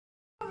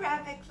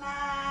Arabic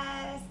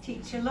class.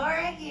 Teacher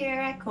Laura here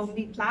at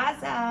Combi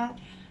Plaza.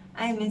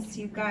 I miss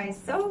you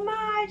guys so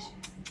much.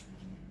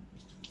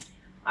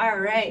 All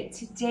right,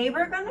 today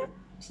we're gonna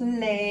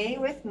play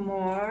with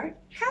more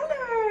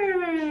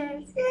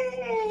colors.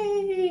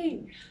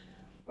 Yay!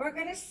 We're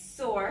gonna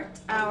sort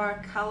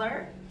our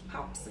color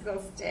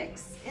popsicle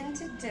sticks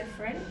into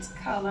different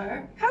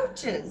color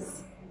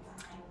pouches.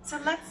 So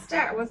let's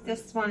start with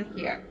this one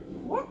here.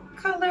 What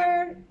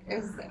color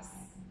is this?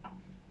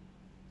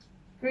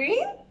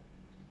 Green?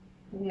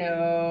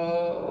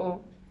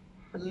 No.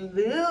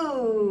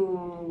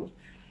 Blue.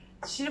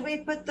 Should we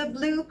put the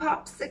blue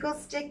popsicle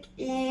stick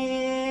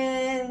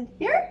in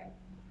here?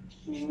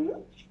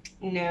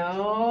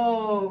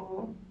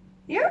 No.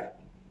 Here?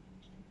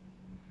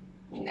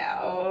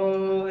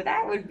 No,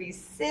 that would be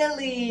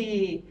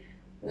silly.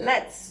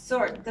 Let's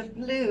sort the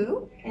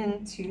blue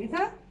into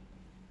the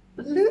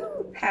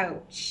blue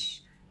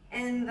pouch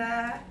and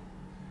the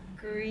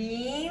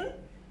green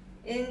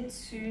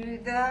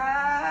into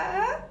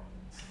the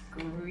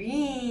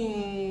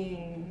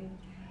green,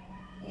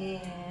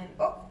 and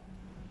oh,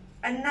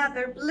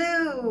 another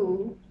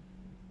blue,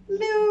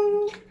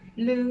 blue,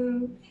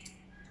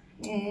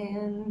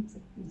 and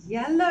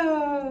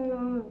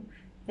yellow.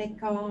 They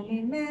call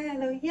me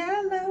Mellow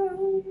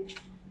Yellow.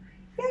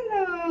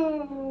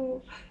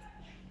 Yellow.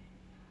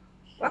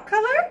 What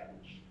color?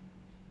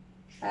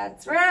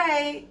 That's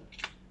right,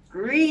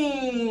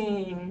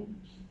 green.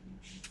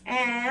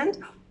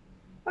 And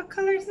what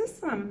color is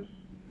this one?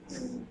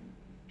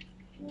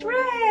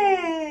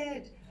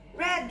 Red.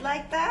 Red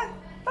like the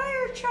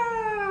fire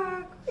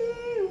truck.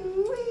 Wee,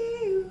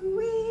 wee,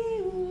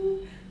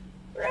 wee.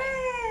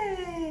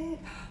 Red.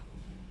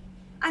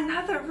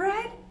 Another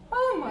red?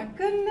 Oh my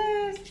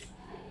goodness.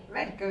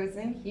 Red goes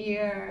in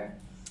here.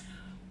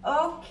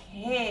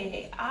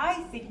 Okay,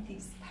 I think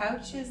these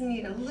pouches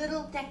need a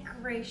little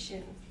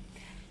decoration.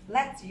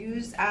 Let's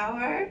use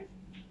our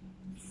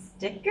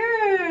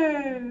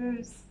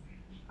stickers.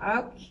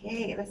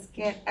 Okay, let's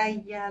get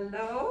a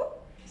yellow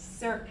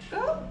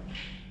circle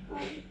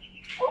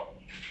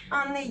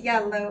on the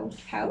yellow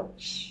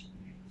pouch.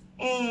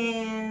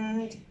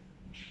 And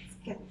let's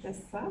get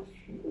this off.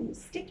 Ooh,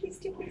 sticky,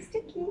 sticky,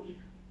 sticky.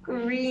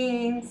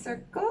 Green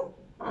circle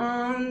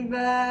on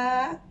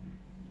the,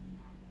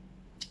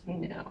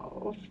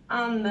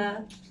 on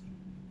the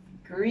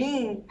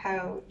green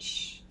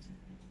pouch.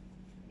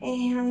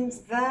 And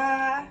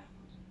the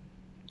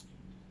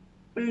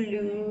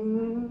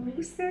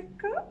blue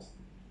circle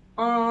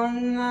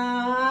on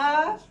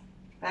the,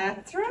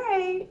 that's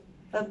right,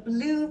 the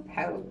blue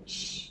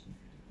pouch.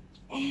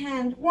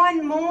 And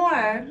one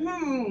more.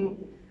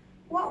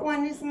 What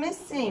one is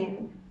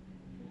missing?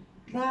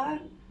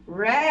 The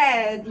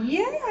red.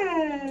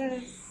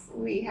 Yes,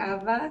 we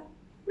have a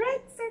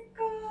red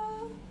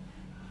circle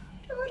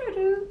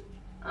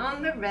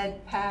on the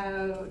red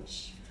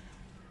pouch.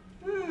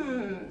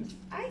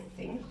 I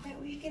think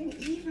that we can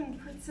even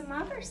put some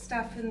other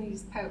stuff in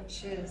these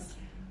pouches.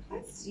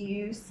 Let's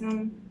use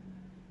some,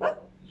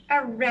 look,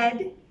 a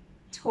red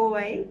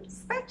toy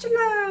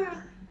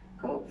spatula.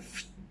 Go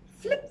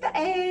flip the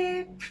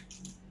egg.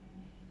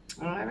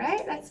 All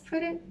right, let's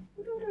put it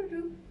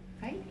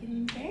right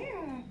in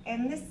there.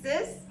 And this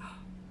is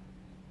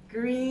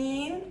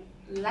green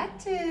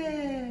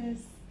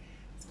lettuce.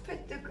 Let's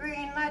put the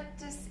green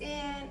lettuce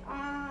in,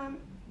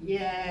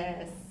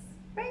 yes,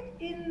 right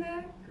in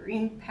the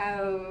green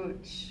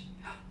pouch.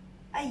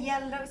 A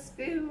yellow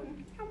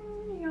spoon.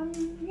 Yum, yum,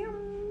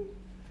 yum.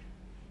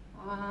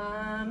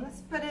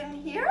 Let's put it in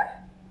here.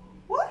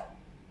 What?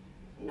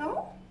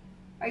 No?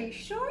 Are you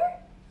sure?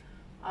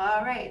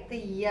 All right, the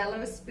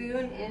yellow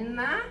spoon in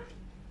the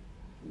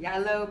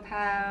yellow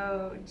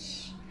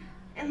pouch.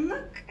 And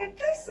look at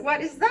this.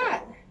 What is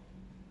that?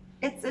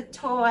 It's a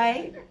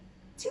toy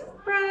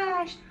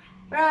toothbrush.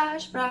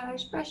 Brush,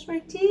 brush, brush my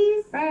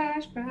teeth.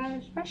 Brush,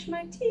 brush, brush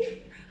my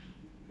teeth.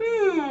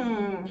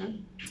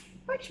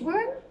 Which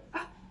one?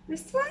 Oh,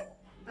 this one?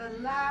 The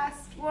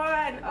last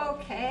one.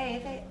 Okay,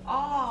 they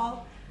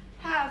all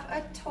have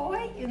a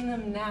toy in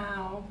them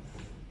now.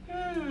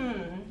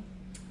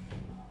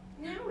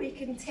 Now we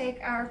can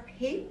take our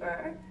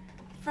paper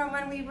from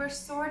when we were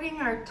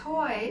sorting our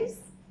toys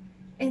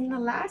in the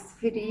last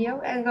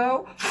video and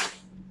go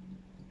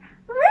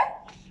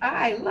rip.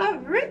 I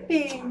love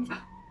ripping.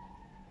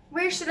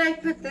 Where should I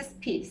put this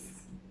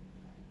piece?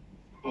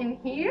 In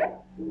here?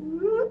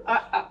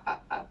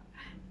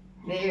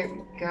 There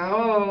we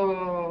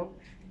go.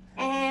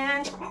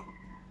 And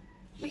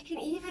we can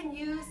even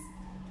use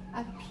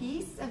a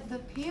piece of the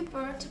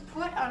paper to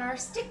put on our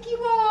sticky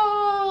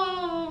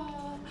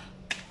wall.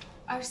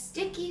 Our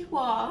sticky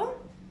wall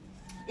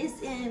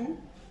is in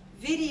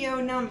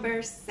video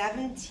number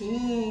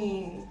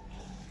 17.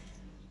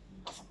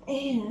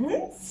 And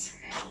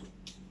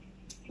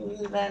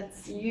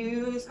let's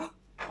use,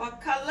 what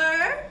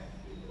color?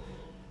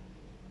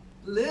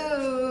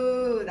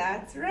 Blue,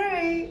 that's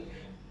right.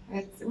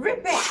 Let's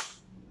rip it.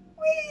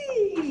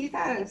 Whee,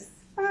 that is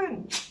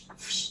fun.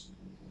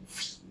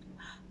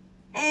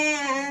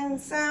 And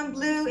some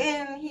blue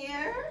in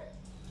here.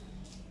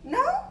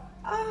 No?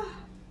 Oh,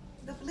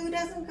 the blue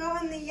doesn't go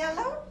in the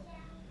yellow?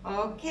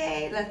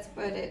 Okay, let's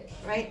put it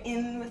right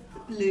in with the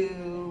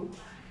blue.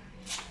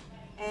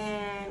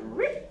 And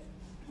rip.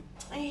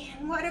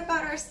 And what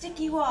about our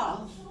sticky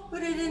wall?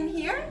 Put it in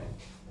here?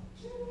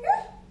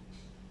 Here?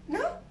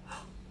 No?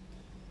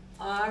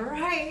 All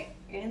right,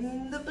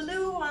 in the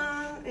blue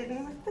one,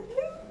 in with the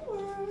blue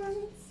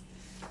ones.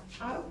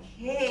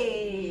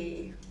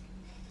 Okay.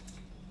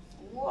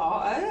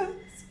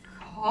 What's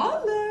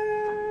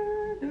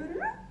color?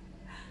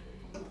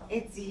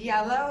 It's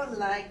yellow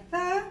like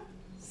the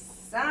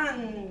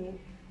sun.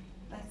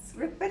 Let's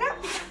rip it up.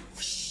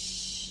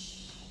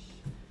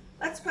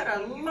 Let's put a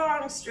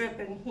long strip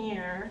in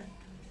here.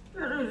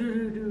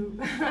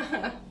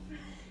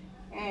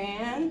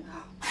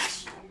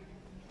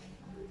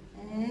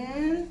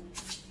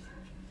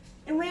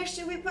 And where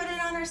should we put it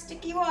on our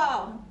sticky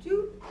wall?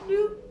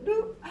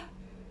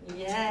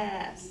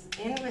 Yes,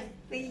 in with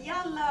the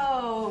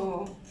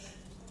yellow.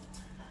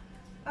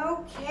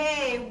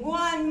 Okay,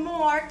 one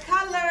more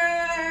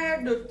color.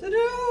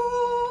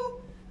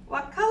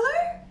 What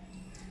color?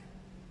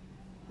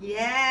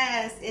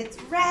 Yes,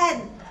 it's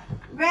red.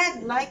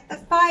 Red like the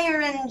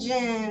fire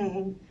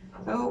engine.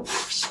 So,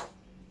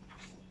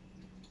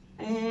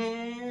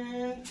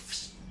 and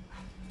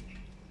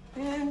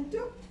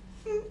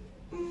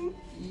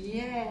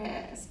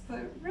yes,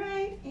 put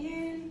right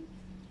in.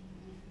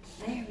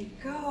 There we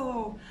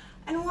go.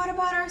 And what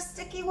about our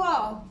sticky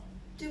wall?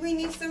 Do we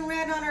need some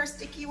red on our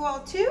sticky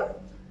wall too?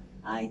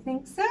 I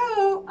think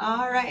so.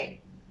 All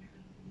right.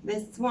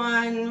 This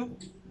one,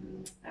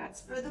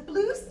 that's for the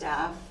blue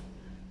stuff.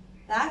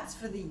 That's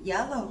for the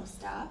yellow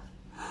stuff.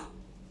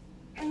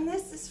 And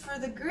this is for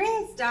the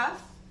green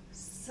stuff.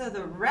 So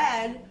the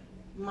red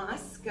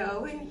must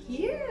go in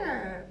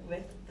here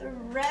with the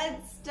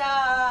red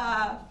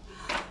stuff.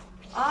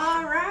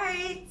 All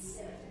right.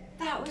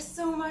 That was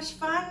so much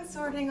fun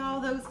sorting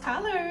all those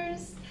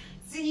colors.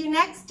 See you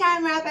next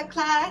time, Rabbit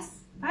class.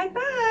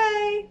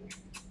 Bye-bye.